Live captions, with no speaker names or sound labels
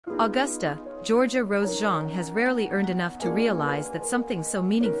Augusta, Georgia Rose Zhang has rarely earned enough to realize that something so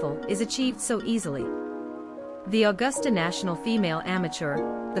meaningful is achieved so easily. The Augusta National Female Amateur,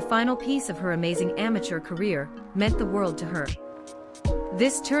 the final piece of her amazing amateur career, meant the world to her.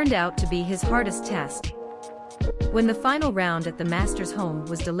 This turned out to be his hardest test. When the final round at the Masters home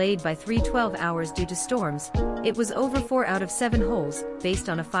was delayed by 12 hours due to storms, it was over 4 out of 7 holes, based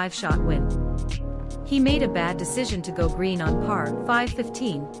on a 5-shot win. He made a bad decision to go green on par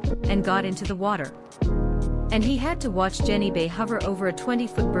 5-15, and got into the water. And he had to watch Jenny Bae hover over a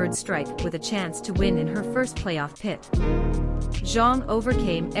 20-foot bird strike with a chance to win in her first playoff pit. Zhang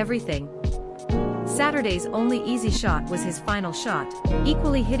overcame everything. Saturday's only easy shot was his final shot,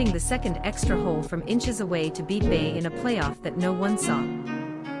 equally hitting the second extra hole from inches away to beat Bae in a playoff that no one saw.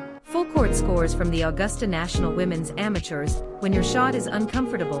 Full court scores from the Augusta National Women's Amateurs. When your shot is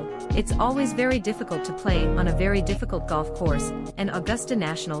uncomfortable, it's always very difficult to play on a very difficult golf course, and Augusta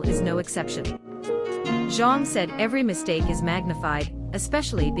National is no exception. Zhang said every mistake is magnified,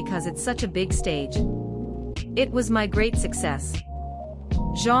 especially because it's such a big stage. It was my great success.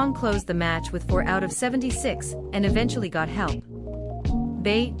 Zhang closed the match with 4 out of 76, and eventually got help.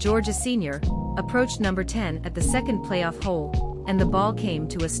 Bae, Georgia senior, approached number 10 at the second playoff hole, and the ball came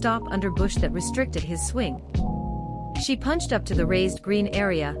to a stop under bush that restricted his swing. She punched up to the raised green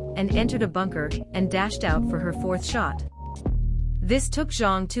area, and entered a bunker, and dashed out for her 4th shot. This took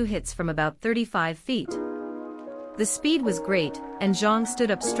Zhang 2 hits from about 35 feet. The speed was great, and Zhang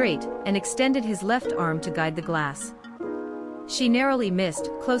stood up straight, and extended his left arm to guide the glass. She narrowly missed,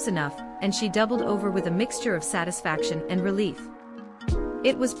 close enough, and she doubled over with a mixture of satisfaction and relief.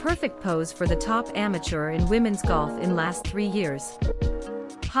 It was perfect pose for the top amateur in women's golf in last 3 years.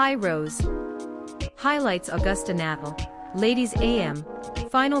 Hi Rose. Highlights Augusta Natl, Ladies AM,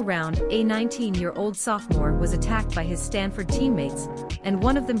 final round, a 19-year-old sophomore was attacked by his Stanford teammates, and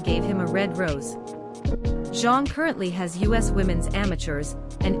one of them gave him a red rose. Zhang currently has U.S. Women's Amateurs,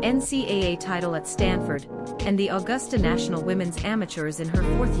 an NCAA title at Stanford, and the Augusta National Women's Amateurs in her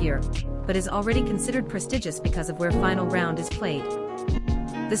 4th year, but is already considered prestigious because of where final round is played.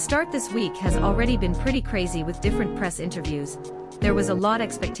 The start this week has already been pretty crazy with different press interviews. There was a lot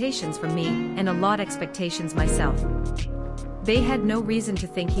expectations from me, and a lot expectations myself. Bae had no reason to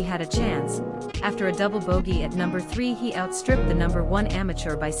think he had a chance. After a double bogey at number 3, he outstripped the number 1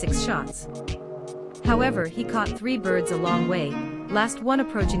 amateur by 6 shots. However, he caught 3 birds a long way, last one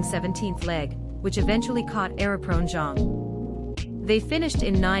approaching 17th leg, which eventually caught error-prone Zhang. They finished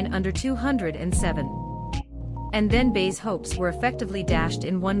in 9 under 207. And then Bae's hopes were effectively dashed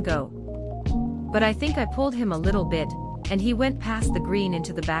in one go. But I think I pulled him a little bit, and he went past the green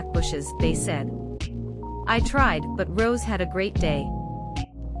into the back bushes, Bae said. I tried, but Rose had a great day.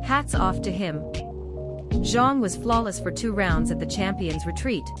 Hats off to him. Zhang was flawless for 2 rounds at the Champions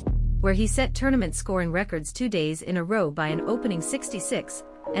Retreat, where he set tournament scoring records 2 days in a row by an opening 66,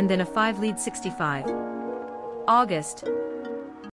 and then a 5-lead 65. August.